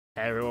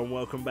Hey everyone,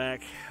 welcome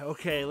back.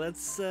 Okay,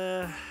 let's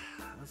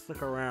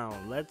look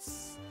around.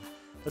 Let's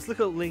look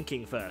at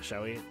linking first,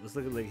 shall we? Let's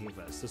look at linking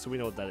first, just so we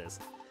know what that is.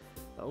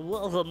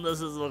 Welcome, this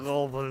is the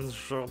Goblin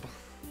Shop.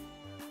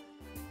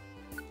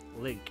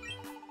 Link.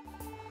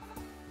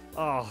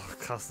 Oh,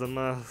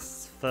 customer,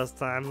 first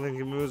time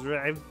linking moves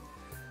arrived.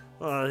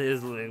 Oh, here's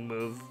the link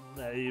move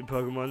that you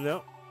Pokemon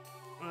know.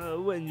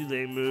 When you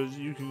link moves,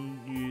 you can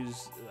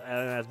use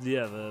after the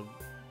other.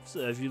 So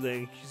if you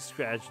link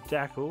Scratch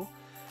Tackle,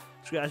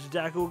 Scratch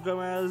Attack will come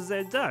out at the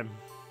same time.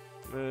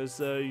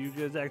 So you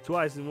can attack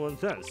twice in one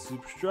turn.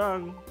 Super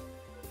strong.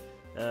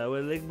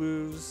 When link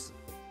moves,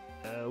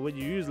 when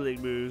you use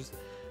link moves,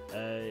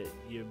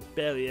 your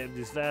belly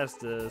empties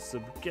faster, so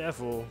be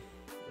careful.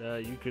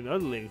 You can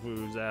unlink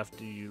moves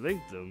after you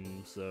link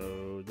them,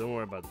 so don't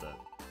worry about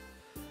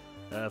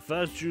that.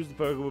 First, choose the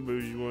Pokemon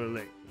moves you want to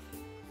link.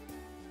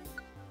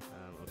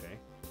 Okay.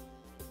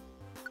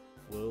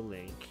 We'll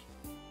link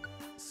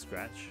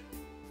Scratch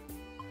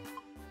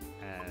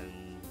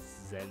and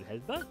Zen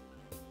Headbutt.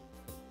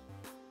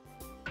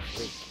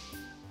 Link.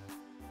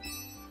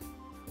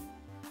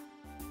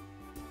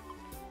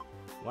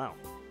 Wow.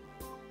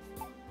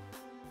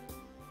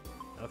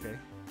 Okay.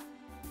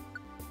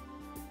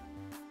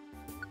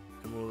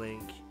 And we'll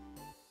link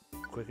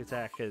Quick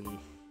Attack and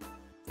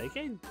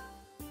Vacate.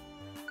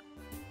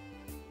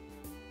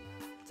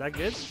 Is that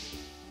good? Is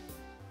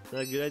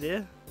that a good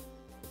idea?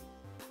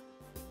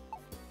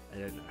 I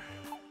don't know.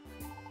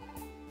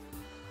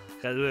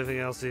 Can I do anything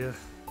else here?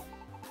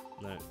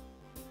 No.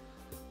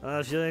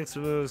 If you link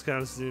some moves,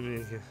 can't see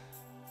me.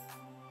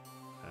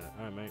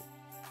 Alright, mate.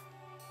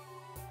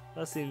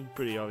 That seemed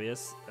pretty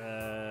obvious,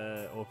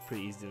 or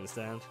pretty easy to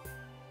understand.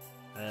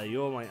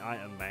 You're my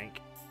item bank,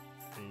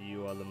 and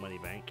you are the money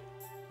bank.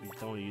 We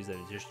don't want to use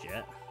them just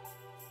yet.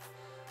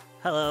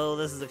 Hello,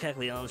 this is the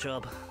Keali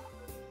shop.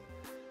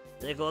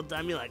 Take all the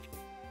time you like.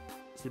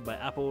 So you buy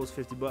apples,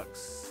 50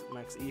 bucks,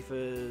 max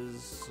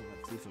ethers,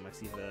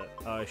 max ether.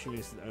 Oh, I assume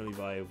you can only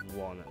buy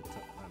one at a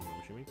time, I'm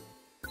assuming.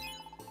 I'm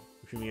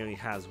assuming he only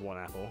has one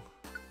apple.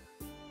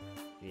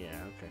 Yeah,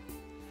 okay.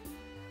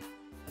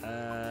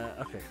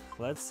 Okay,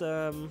 let's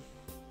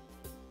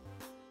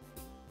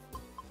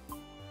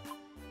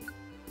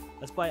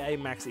buy a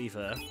max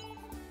ether,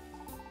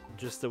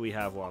 just so we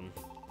have one,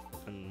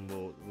 and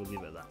we'll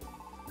leave it at that.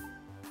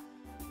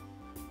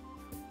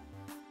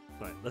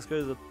 Right, let's go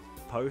to the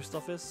post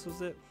office,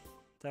 was it?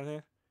 Down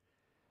here?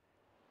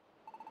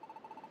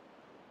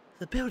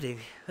 The building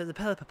for the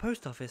Pelipper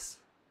post office.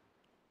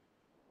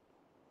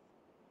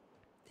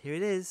 Here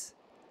it is.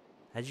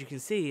 As you can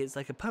see, it's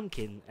like a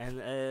pumpkin,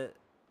 and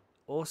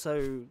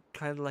also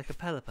kind of like a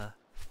Pelipper.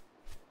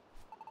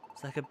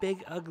 It's like a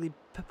big, ugly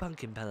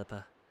pumpkin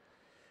Pelipper.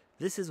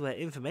 This is where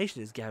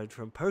information is gathered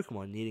from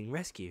Pokemon needing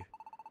rescue.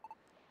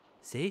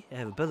 See, I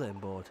have a bulletin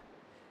board.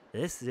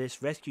 This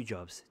is rescue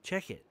jobs.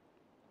 Check it.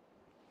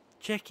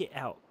 Check it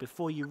out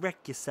before you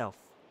wreck yourself.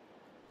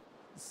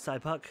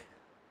 Psypuck.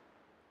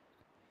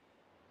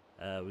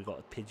 We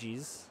got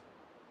Pidgeys.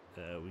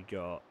 We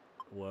got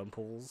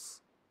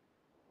Wurmples.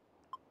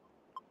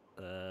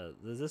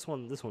 There's this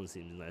one. This one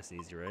seems nice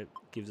and easy, right?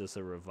 Gives us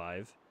a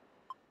revive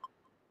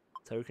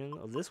token.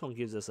 Oh, this one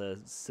gives us a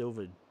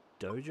silver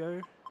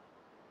dojo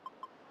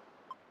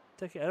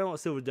ticket. I don't know what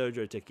silver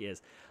dojo ticket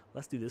is.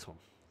 Let's do this one.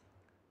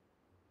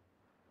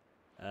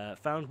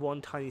 Found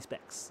one tiny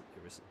specs.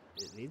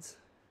 It needs.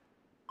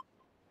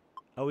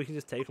 Oh, we can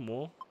just take them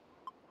all?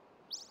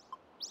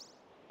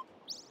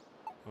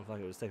 I feel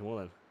like it was take them all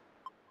then.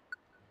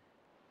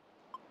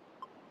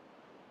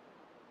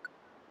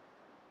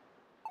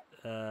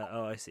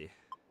 Oh, I see.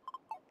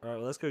 Alright,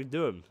 well, let's go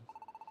do them.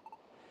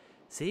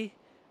 See?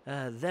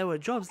 There were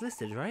jobs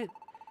listed, right?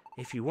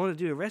 If you want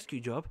to do a rescue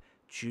job,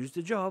 choose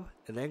the job,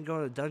 and then go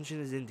on a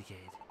dungeon as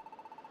indicated.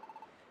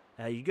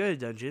 You go to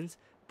dungeons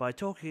by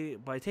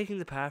taking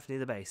the path near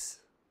the base.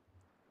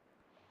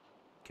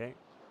 Okay.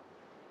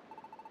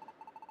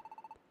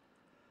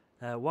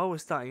 While we're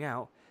starting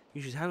out,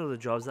 you should handle the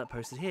jobs that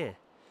posted here.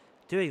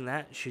 Doing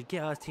that should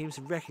get our team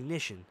some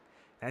recognition,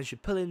 and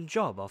should pull in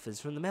job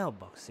offers from the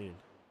mailbox soon.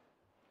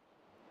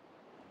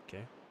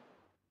 Okay.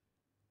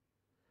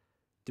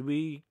 Do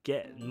we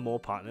get more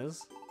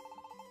partners?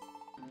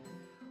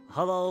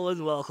 Hello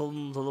and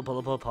welcome to the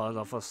Pelipper Pond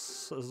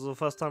office. This is the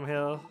first time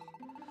here.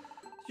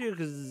 You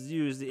can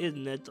use the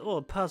internet or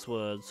a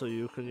password so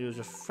you can use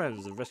your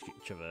friends to rescue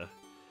each other.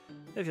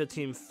 If your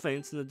team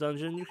faints in the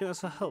dungeon, you can ask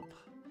for help.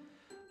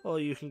 Or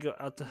you can go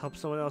out to help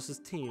someone else's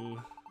team.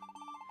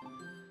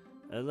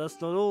 And that's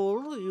not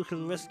all, you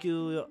can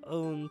rescue your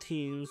own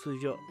teams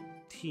with your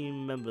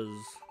team members.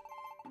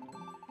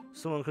 If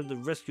someone comes to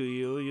rescue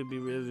you, you'll be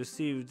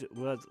received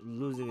without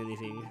losing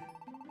anything.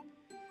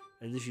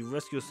 And if you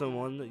rescue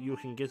someone, you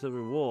can get a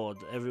reward.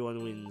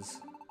 Everyone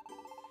wins.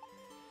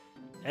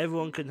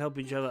 Everyone can help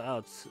each other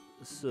out,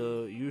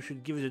 so you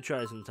should give it a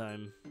try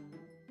sometime.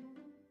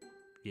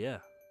 Yeah.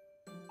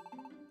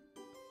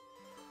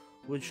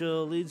 Which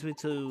leads me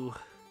to...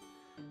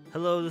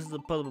 Hello, this is the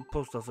Pelipper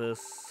post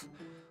office.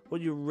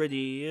 When you're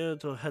ready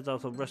to head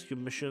out on rescue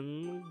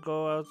mission,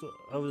 go out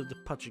over the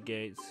departure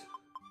gate.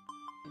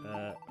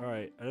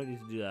 Alright, I don't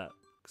need to do that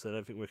because I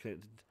don't think we're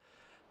connected.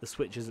 The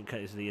switch isn't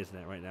connected to the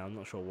internet right now. I'm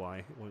not sure why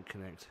it won't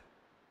connect.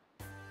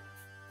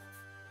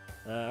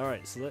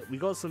 Alright, so we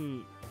got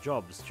some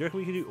jobs. Do you reckon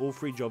we can do all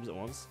 3 jobs at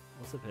once?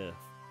 What's up here?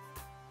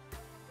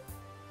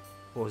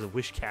 What was a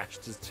wish cache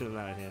just chilling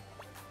out here?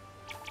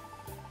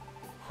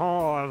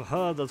 Oh, I've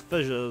heard that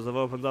fissures have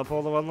opened up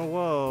all around the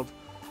world.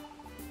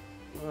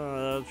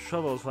 There are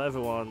troubles for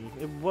everyone.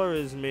 It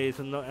worries me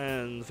to no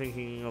end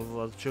thinking of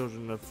the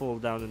children that fall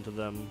down into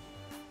them.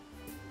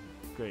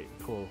 Great,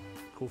 cool.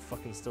 Cool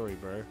fucking story,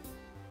 bro.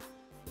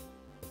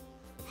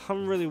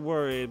 I'm really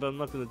worried, but I'm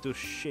not gonna do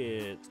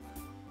shit.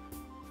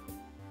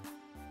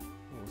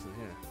 What's in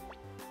here?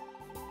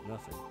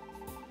 Nothing.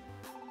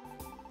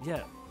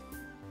 Yeah,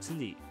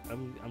 Cindy,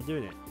 I'm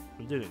doing it.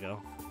 I'm doing it,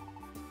 girl.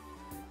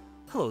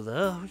 Hello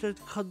there. Would you like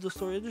to cut the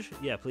storage?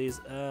 Yeah, please.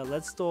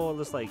 Let's store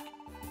this like.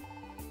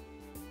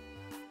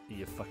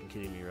 You're fucking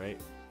kidding me, right?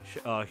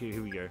 Oh,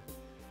 here we go.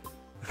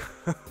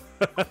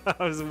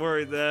 I was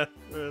worried there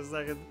for a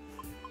second.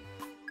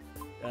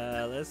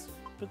 Let's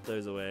put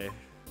those away.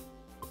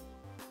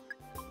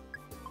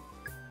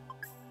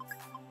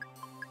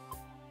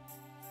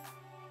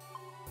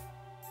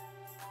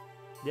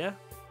 Yeah,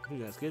 I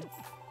think that's good.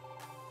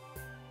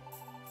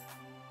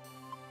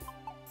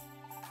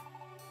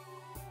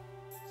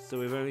 So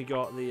we've only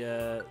got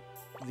the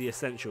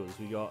essentials.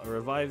 We got a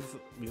revive,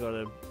 we got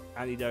an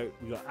antidote,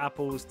 we got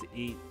apples to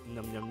eat,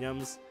 num num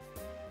nums,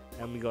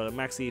 and we got a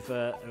max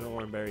ether and an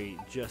orange berry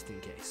just in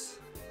case.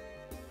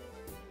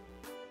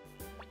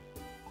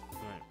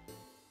 Alright.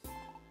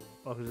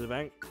 Welcome to the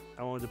bank.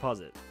 I want to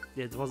deposit.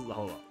 Yeah, deposit the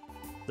whole lot.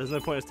 There's no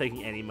point of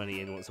taking any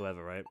money in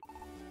whatsoever, right?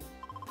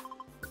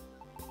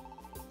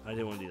 I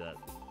didn't want to do that.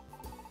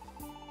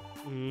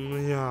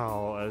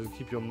 Meow, I'll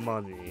keep your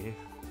money.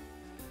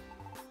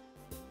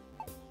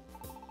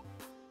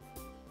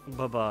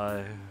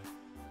 Bye-bye.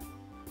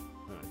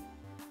 Alright.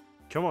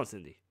 Come on,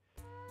 Cindy.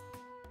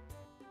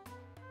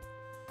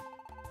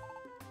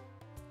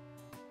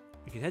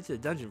 You can head to the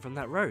dungeon from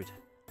that road.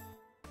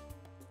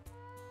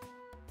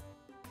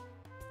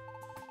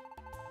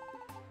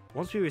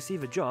 Once we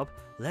receive a job,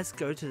 let's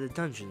go to the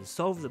dungeon,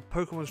 solve the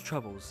Pokemon's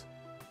troubles.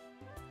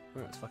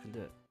 Alright, let's fucking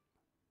do it.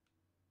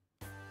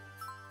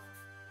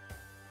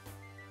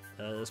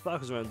 The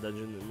sparkles around the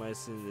dungeon, in my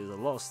opinion, there's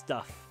a lot of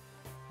stuff.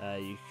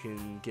 You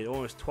can get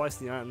almost twice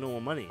the amount of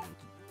normal money in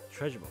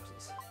treasure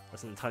boxes.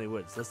 That's in the Tiny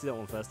Woods. Let's do that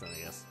one first then, I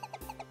guess.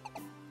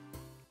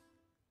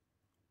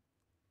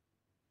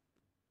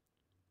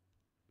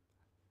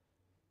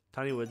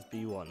 Tiny Woods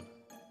B1.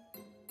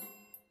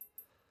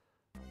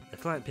 The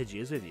client Pidgey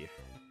is with you.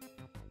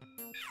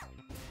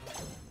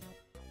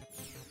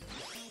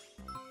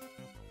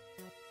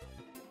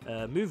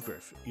 Move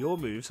growth. Your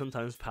moves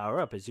sometimes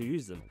power up as you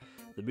use them.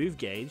 The move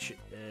gauge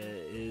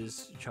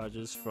is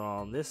charges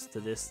from this to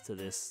this to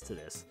this to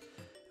this.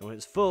 And when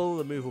it's full,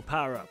 the move will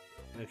power up.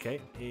 Okay,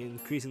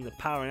 increasing the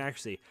power and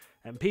accuracy.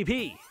 And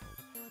PP!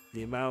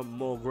 The amount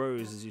more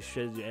grows as you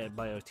shred your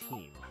by your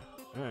team.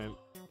 Alright,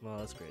 well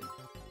that's great.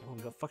 Oh,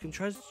 we got fucking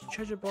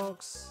treasure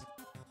box.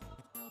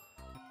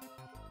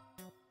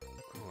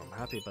 Oh, I'm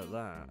happy about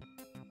that.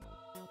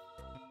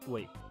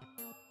 Wait.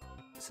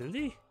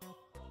 Cindy?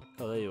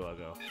 Oh, there you are,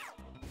 girl.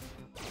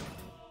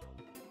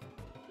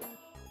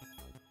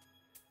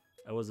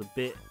 I was a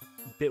bit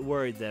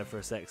worried there for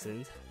a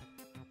second.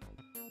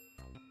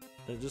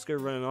 Don't just go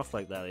running off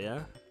like that,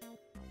 yeah?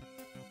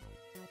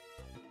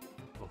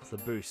 Oh, the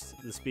boost.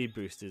 The speed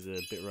boost is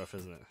a bit rough,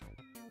 isn't it?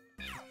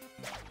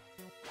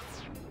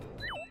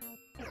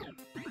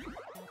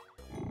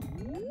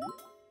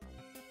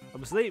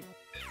 I'm asleep!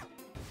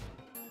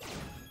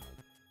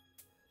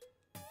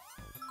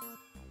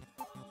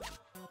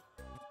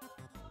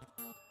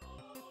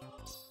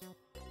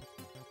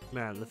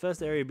 Man, the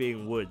first area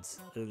being woods,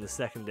 and the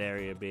second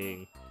area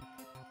being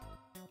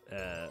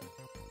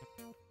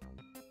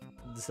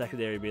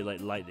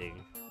like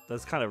lightning.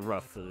 That's kind of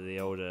rough for the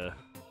old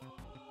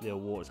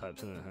water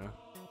types, isn't it, huh?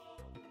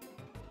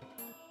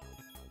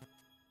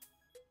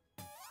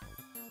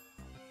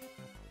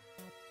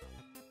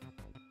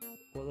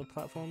 What are the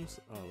platforms?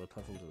 Oh, the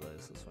platforms are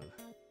those, that's fine.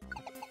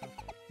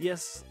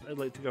 Yes, I'd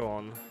like to go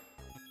on.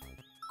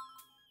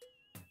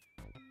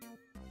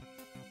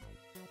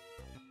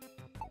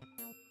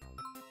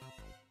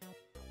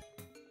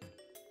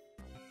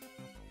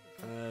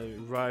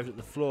 Arrived at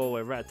the floor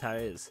where Rattata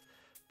is.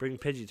 Bring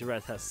Pidgey to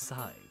Rattata's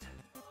side.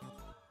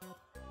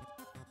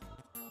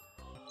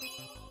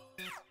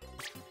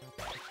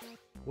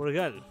 What a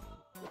gun!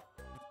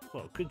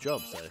 Well, good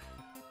job, sir.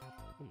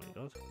 Oh my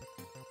god.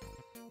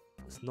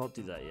 Let's not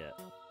do that yet.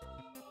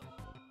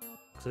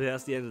 So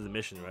that's the end of the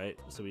mission, right?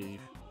 So we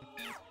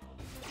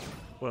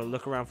want to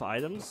look around for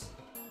items?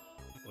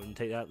 Or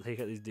take out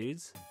these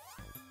dudes?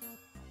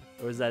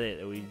 Or is that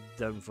it? Are we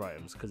done for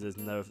items? Because there's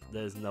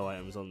no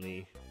items on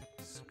the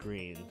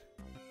screen.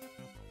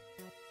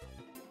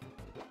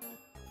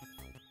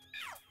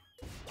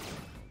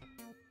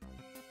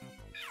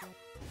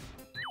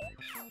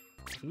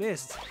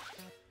 Missed.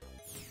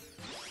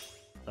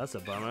 That's a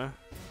bummer.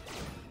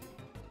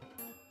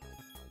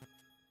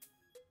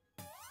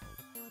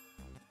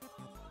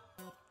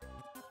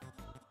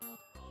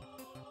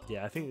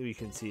 Yeah, I think we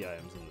can see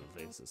items in the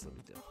things. That's what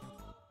we do.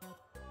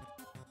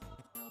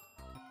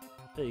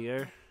 There you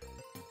go.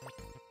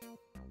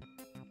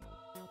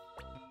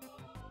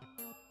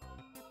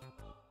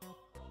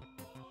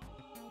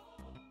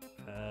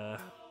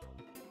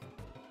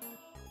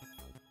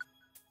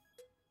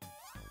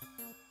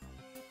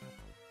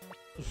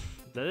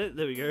 Is that it?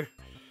 There we go.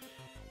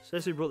 So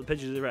we brought the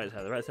picture to the right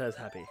side. The right side is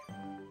happy.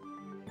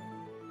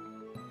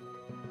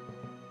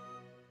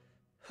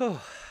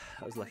 Oh,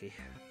 that was lucky.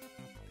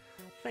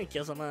 Thank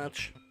you so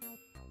much.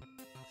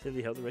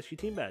 Cindy held the rescue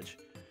team badge.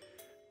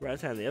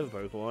 Right hand the other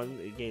Pokemon,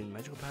 it gained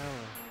magical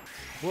power.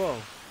 Whoa.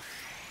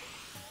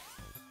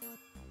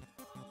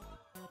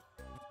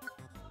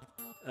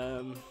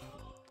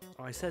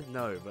 I said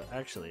no, but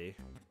actually,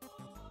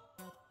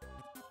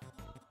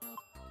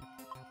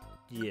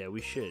 yeah,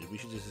 we should. We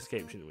should just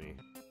escape, shouldn't we?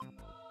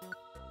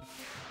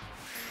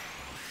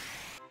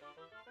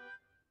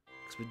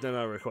 Because we've done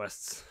our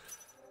requests.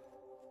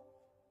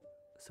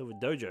 Silver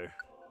Dojo.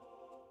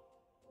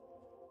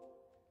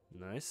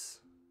 Nice.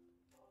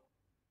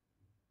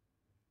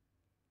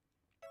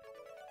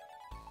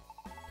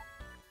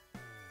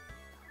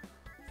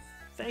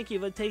 Thank you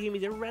for taking me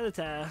to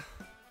Rattata.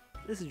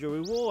 This is your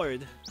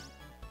reward.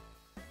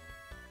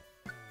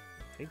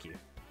 Thank you.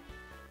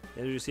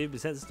 And we received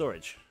sent to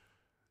storage.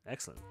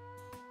 Excellent.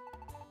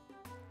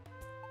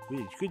 We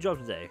did a good job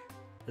today.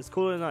 Let's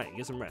call it a night and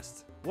get some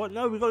rest. What?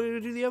 No, we gotta go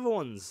do the other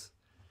ones.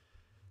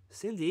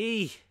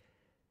 Cindy.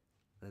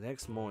 The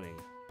next morning.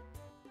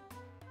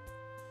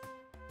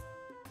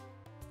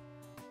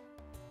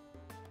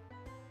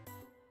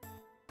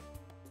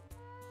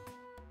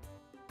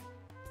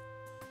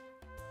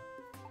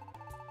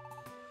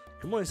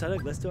 Good morning,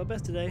 Psyduck. Let's do our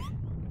best today.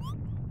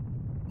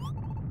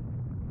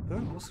 Huh?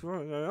 What's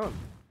going on?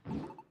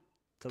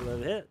 Tunnel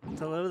over here,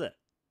 tunnel over there.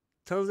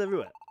 Tunnels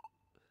everywhere.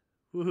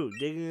 Woohoo,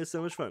 digging is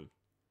so much fun.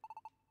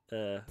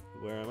 Where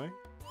am I?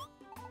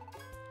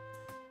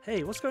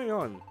 Hey, what's going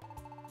on?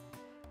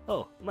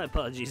 Oh, my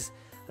apologies.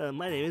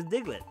 My name is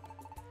Diglett.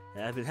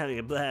 I've been having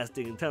a blast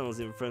digging tunnels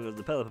in front of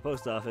the Pelipper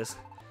post office.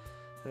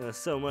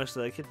 So much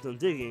that I kept on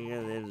digging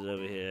and ended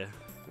over here.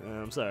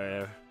 I'm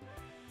sorry, I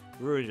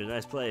ruined your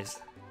nice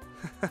place.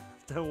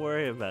 Don't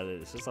worry about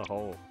it, it's just a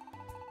hole.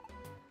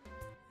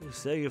 You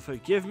say you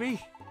forgive me?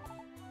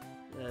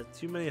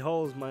 Too many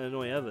holes might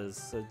annoy others,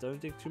 so don't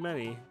dig too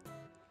many.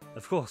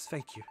 Of course,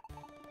 thank you.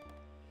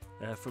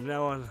 From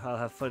now on, I'll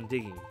have fun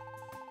digging.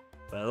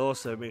 But I'll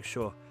also make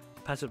sure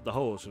to patch up the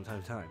holes from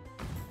time to time.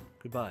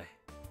 Goodbye.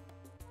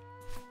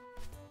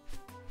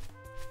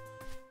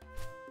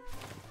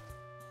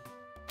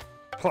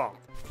 Plop.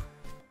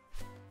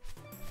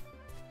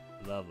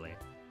 Lovely.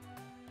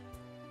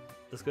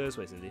 Let's go this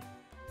way, Cindy.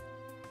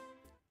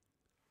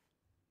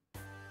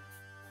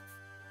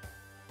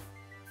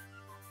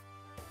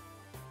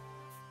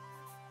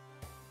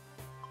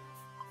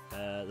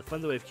 The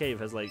Thunderwave Cave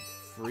has like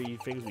 3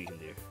 things we can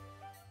do.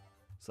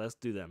 So let's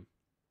do them.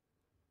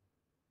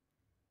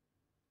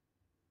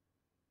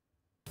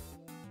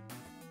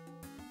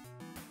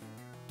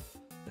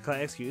 The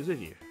client execute is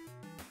with you.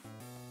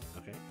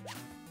 Okay.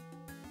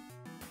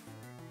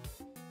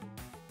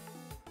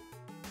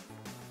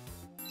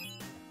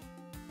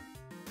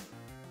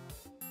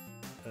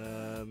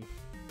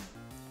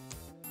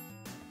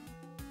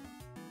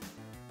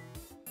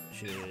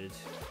 Should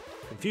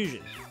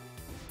confusion.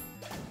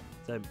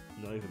 Did I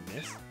not even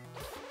miss?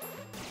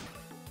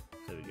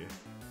 There we go.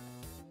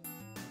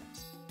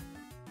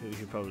 We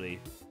should probably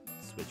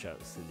switch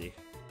out Cindy.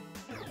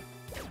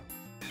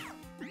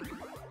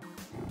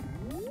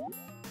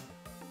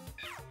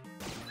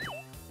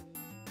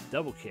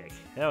 Double kick.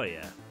 Hell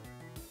yeah.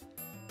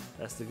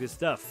 That's the good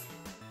stuff.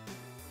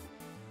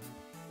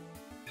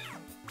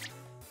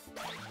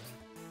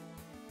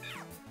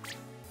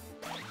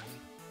 Oh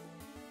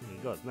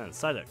my god, man,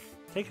 Psyduck.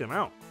 Taking him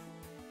out.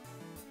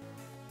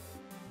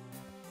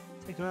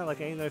 Take him out like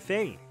ain't no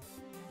thing.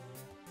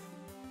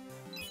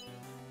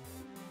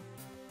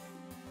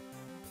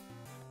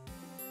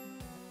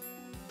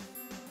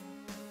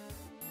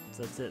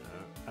 So that's it.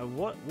 And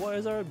what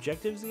is our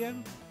objectives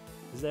again?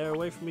 Is there a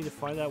way for me to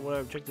find out what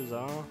our objectives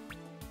are?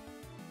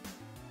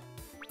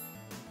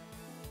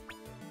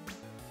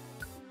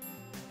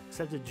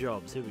 Accepted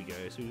jobs. Here we go.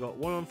 So we've got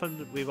one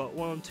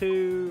on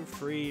 2,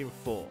 3, and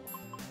 4,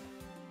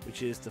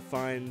 which is to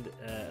find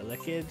a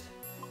Lekid.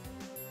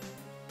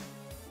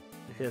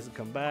 He doesn't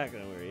come back. I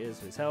don't know where he is.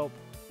 Please help.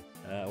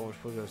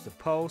 One goes to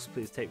Pulse.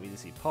 Please take me to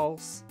see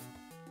Pulse.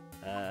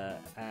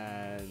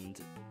 And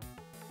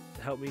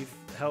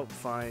help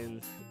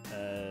find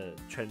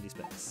trendy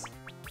specs.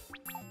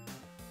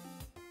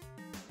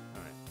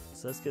 Alright,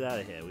 so let's get out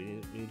of here. We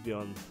need to be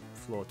on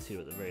floor 2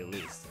 at the very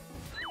least.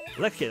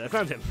 Lekid, I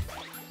found him!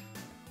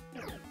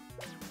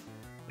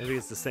 Maybe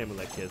it's the same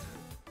Lekid.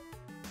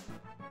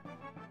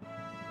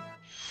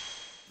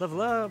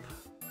 Level up!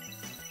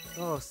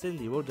 Oh,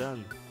 Cindy, well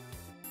done.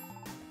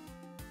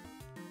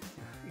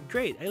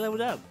 Great, I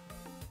leveled up.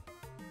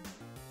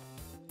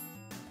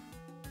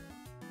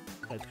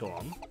 Let's go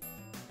on.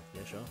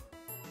 Yeah, sure.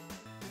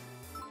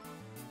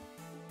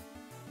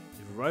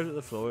 You've arrived at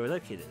the floor where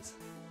that kid is.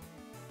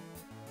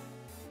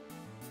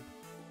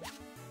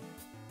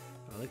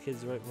 Oh, that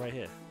kid's right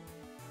here.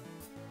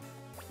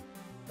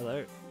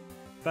 Hello.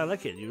 Found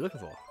that kid you were looking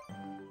for.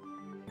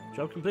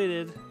 Job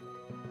completed.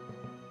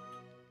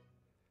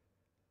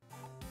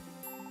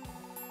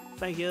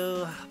 Thank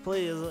you.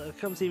 Please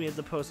come see me at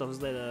the post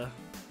office later.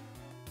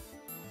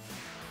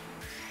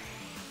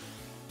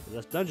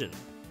 That's dungeon.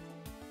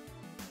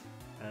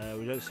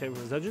 We don't escape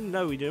from the dungeon?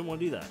 No, we don't want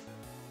to do that.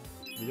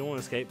 We don't want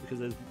to escape because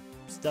there's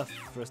stuff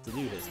for us to do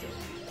here still.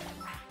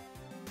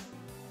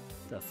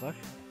 The fuck?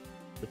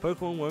 The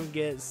Pokemon won't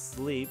get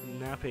sleep,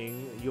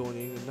 napping,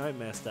 yawning, and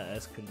nightmare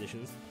status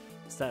conditions.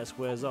 The status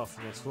wears off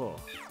the next floor.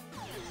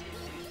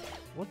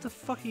 What the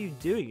fuck are you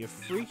doing? You're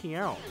freaking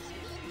out.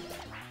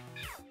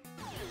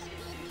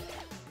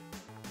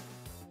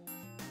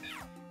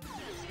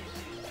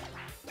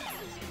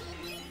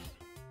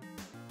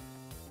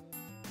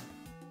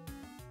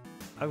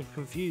 I'm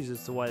confused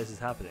as to why this is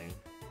happening.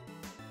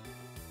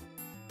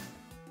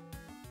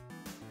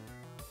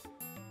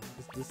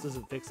 This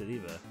doesn't fix it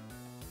either.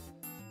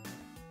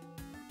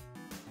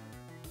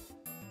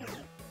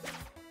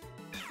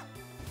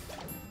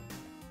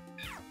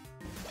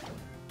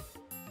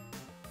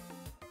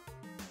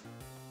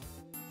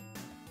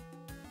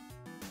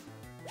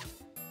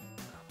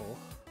 Apple.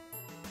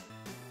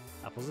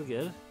 Apples are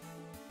good.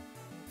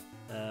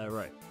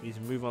 Right, we need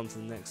to move on to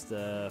the next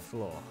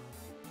floor.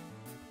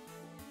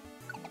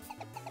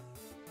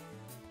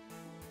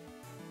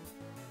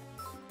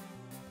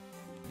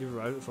 You've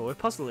arrived for where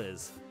puzzle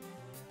is.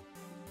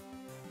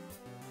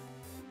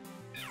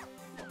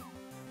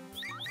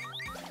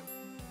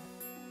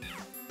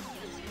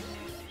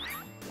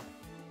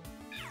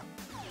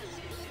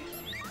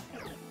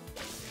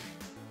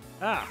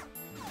 Ah!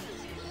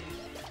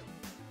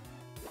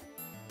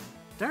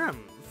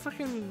 Damn!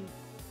 Fucking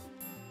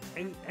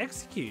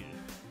execute!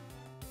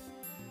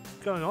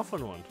 Going off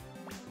on one.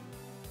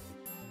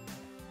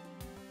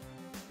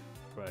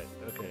 Right,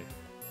 okay.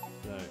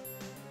 No.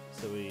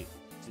 So we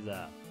do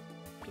that.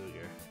 There we go.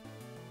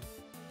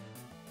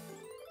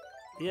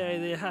 Yay,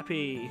 they're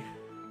happy!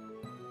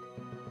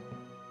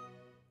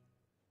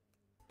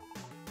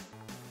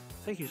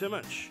 Thank you so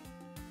much!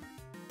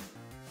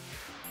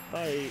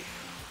 Bye!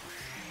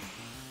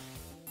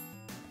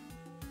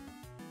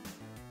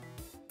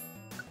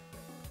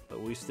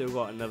 But we've still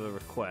got another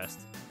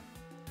request,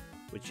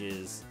 which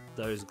is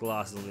those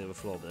glasses on the other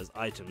floor. But there's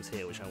items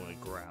here which I want to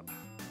grab.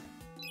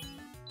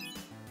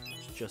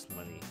 It's just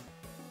money.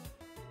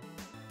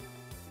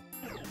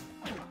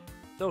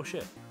 Oh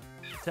shit.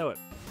 Tell it.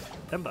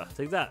 Ember,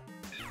 take that.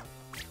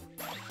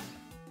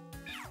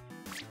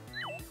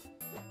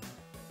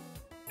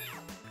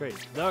 Great.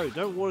 No,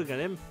 don't water gun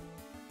him.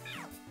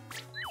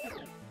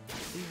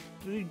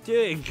 What are you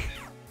doing?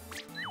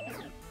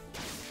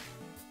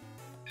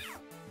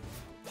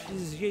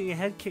 Jesus, you're getting your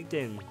head kicked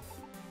in.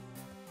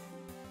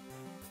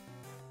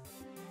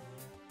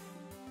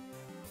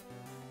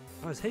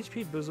 Oh, his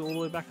HP goes all the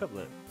way back up,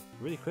 look.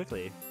 Really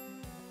quickly.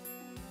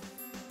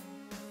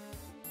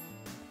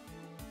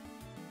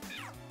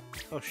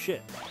 Oh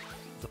shit.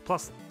 It's a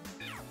plus.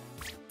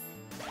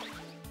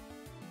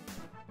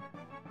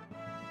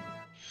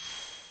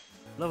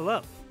 Level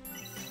up.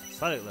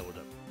 Psyduck leveled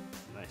up.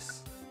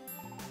 Nice.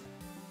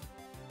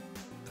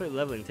 I think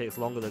leveling takes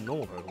longer than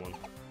normal Pokemon.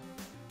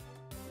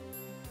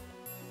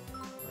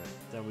 Right,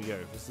 there we go.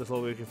 This is the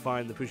floor where we can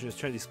find the Pushin's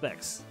trendy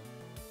specs.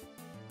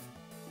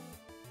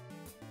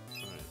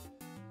 Alright.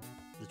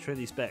 The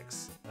trendy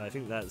specs. I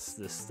think that's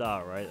the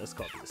star, right? That's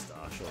got to be the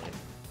star, surely.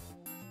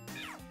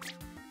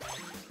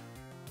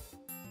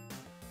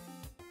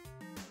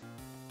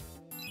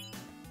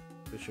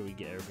 Make sure we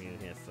get everything in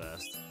here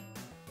first.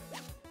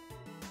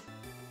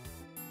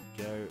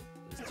 Go.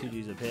 There's two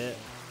dudes up here.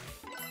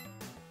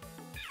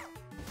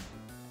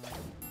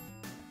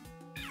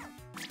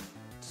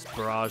 Just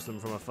barrage them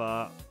from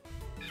afar.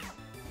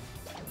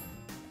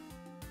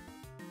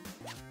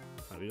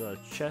 Right, we got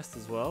a chest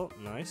as well.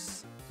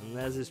 Nice. And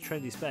there's his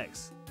trendy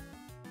specs.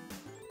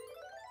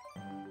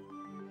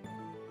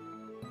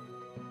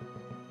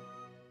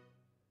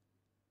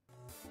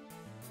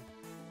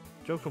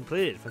 Job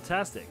completed.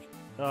 Fantastic.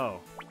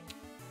 Oh.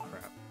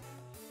 Crap.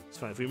 It's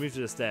fine. If we move to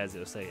the stairs,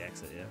 it'll say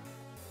exit, yeah?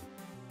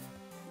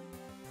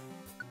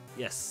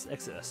 Yes,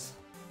 exit us.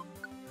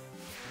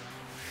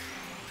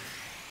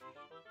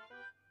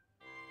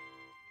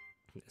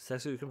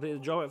 Successfully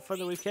completed the job at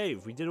Thunderwave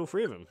Cave. We did all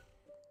three of them.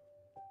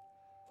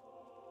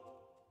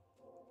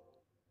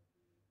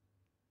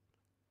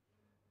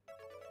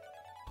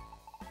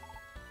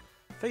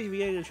 Thank you for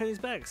getting your training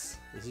specs.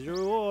 This is your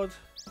reward.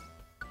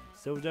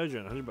 Silver Dojo,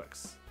 100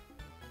 bucks.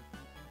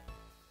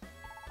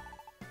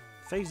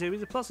 Thank you for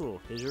the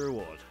puzzle. Here's your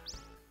reward.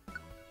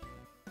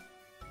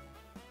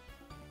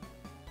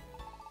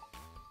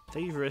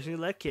 Thank you for rescuing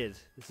that kid.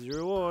 This is your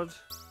reward.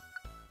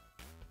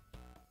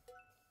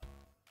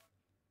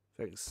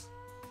 Thanks.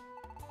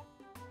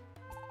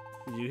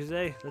 You can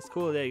say, let's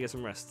call it a day, get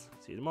some rest.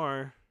 See you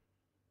tomorrow.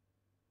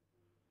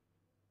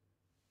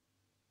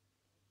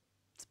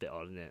 It's a bit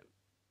odd, isn't it?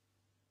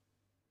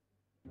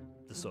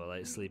 Just sort of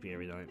like sleeping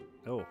every night.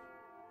 Oh.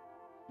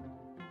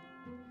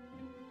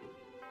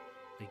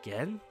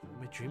 Again?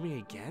 Am I dreaming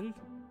again?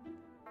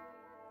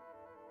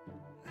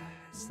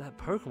 It's that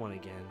Pokemon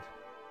again.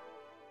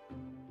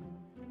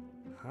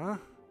 Huh?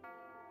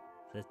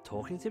 They're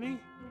talking to me?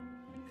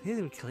 I hear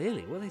them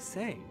clearly. What are they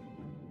saying?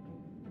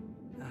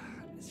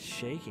 It's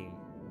shaking.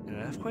 An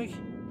earthquake?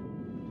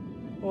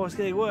 Oh, it's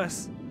getting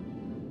worse.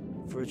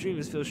 For a dream,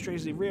 this feels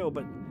strangely real,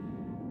 but...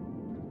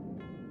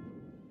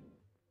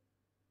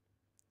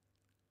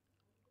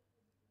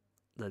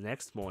 The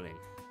next morning.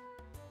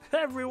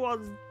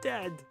 Everyone's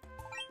dead!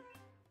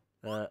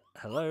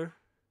 Hello?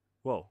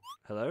 Whoa.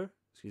 Hello?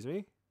 Excuse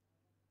me?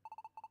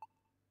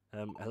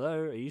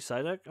 Hello? Are you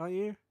Psyduck, aren't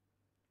you?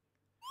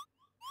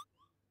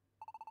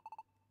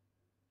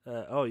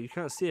 Oh, you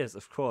can't see us,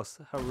 of course.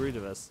 How rude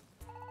of us.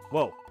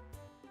 Whoa.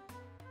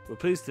 We're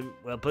pleased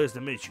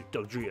to meet you,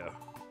 Dodrio.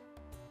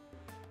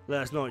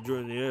 Last night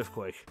during the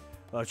earthquake,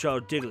 our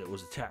child Diglett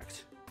was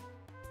attacked.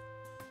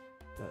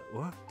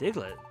 What?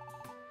 Diglett?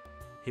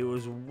 He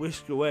was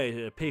whisked away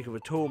to the peak of a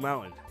tall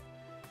mountain.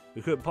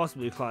 We couldn't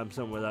possibly climb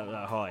somewhere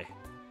that high.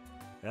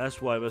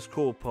 That's why I must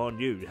call upon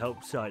you to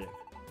help Psyduck.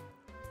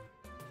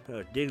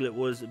 Diglett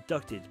was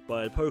abducted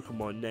by a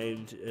Pokemon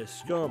named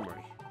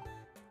Skarmory.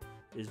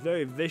 It's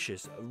very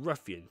vicious, a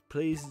ruffian.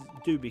 Please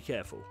do be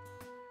careful.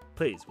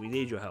 Please, we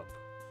need your help.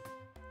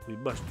 We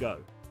must go.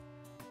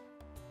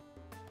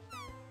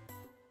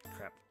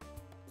 Crap.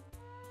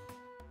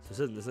 So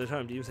suddenly there's no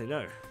time to even say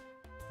no.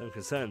 I'm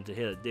concerned to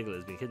hear that Diglett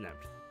has been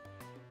kidnapped.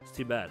 It's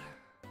too bad.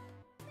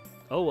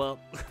 Oh well.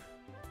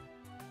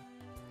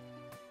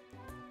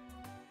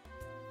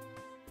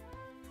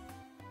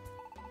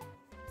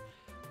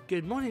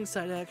 Good morning,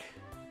 Psyduck.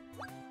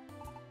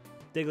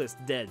 Diglett's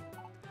dead.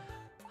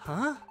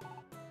 Huh?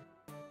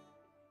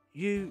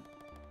 You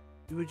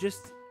were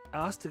just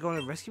asked to go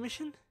on a rescue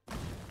mission?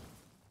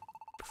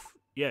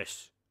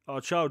 Yes, our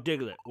child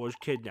Diglett was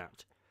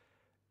kidnapped.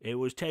 It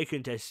was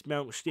taken to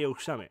Mount Steel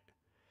Summit.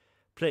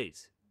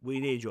 Please, we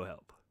need your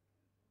help.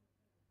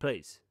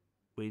 Please,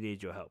 we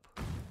need your help.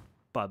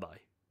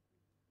 Bye-bye.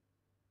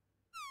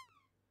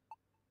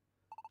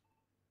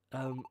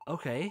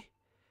 Okay.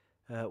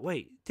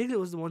 Wait, Diglett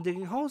was the one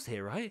digging holes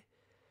here, right?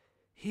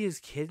 He is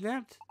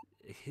kidnapped?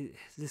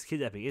 This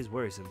kidnapping is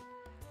worrisome.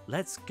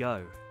 Let's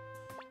go.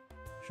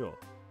 Sure.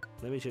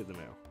 Let me check the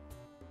mail.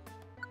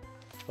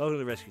 Welcome to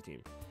the rescue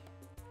team.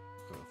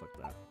 Oh, fuck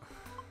that.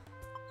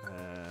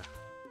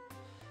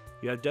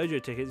 You have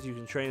dojo tickets. You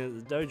can train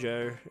at the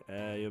dojo.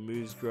 Your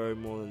moves grow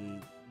more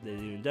than they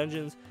do in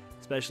dungeons,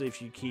 especially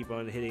if you keep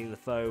on hitting the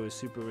foe with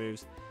super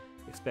moves.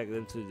 Expect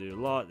them to do a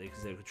lot. They can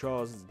save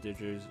controls. The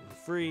dojo's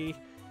free.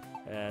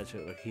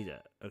 Check Wakita.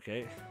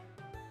 Okay.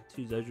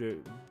 2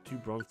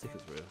 bronze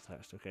tickets were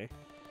attached. Okay.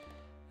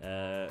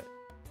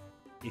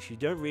 If you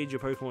don't read your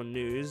Pokemon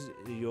news,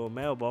 your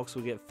mailbox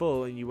will get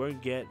full and you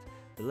won't get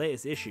the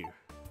latest issue.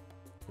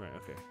 Right,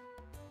 okay.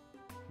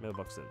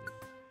 Mailbox empty.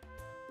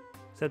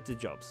 Accepted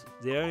jobs.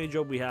 The only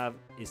job we have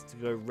is to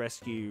go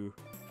rescue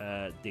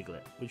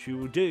Diglett, which we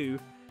will do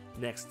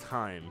next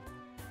time.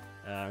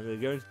 I'm going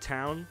to go into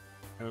town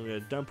and I'm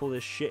going to dump all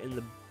this shit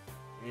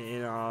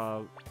in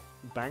our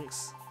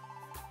banks.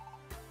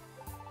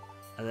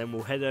 And then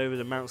we'll head over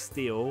to Mount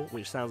Steel,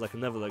 which sounds like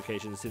another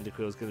location.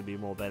 Cyndaquil is going to be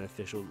more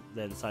beneficial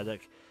than Psyduck.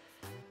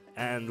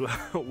 And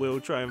we'll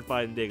try and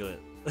find Diglett.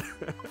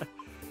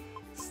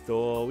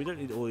 Store. We don't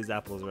need all these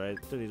apples, right?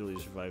 Don't need all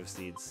these revive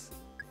seeds.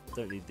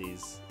 Don't need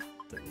these.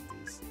 Don't need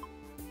these.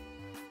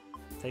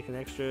 Take an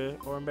extra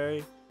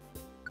Oranberry.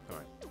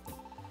 Alright.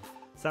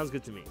 Sounds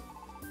good to me.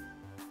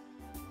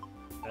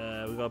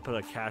 We gotta put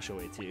our cash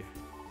away too.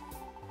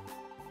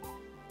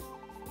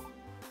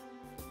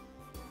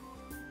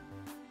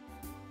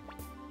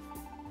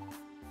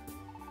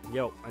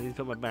 Yo, I need to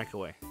put my bank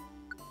away.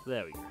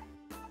 There we go.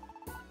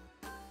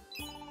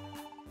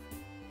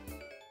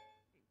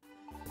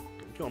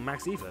 Go on,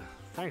 Max Ether.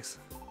 Thanks.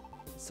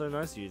 It's so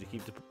nice of you to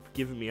keep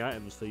giving me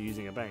items for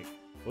using a bank.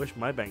 I wish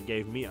my bank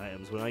gave me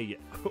items when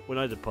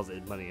I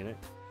deposited money in it.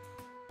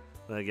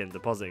 Then again,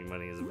 depositing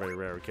money is a very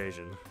rare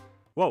occasion.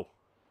 Whoa!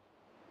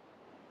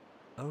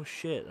 Oh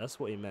shit, that's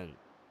what he meant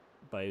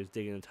by he was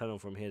digging a tunnel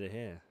from here to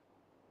here.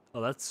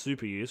 Oh, that's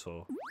super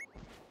useful.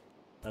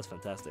 That's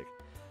fantastic.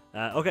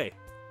 Okay.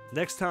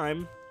 Next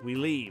time, we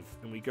leave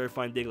and we go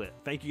find Diglett.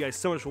 Thank you guys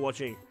so much for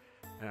watching,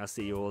 and I'll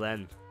see you all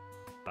then.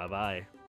 Bye-bye.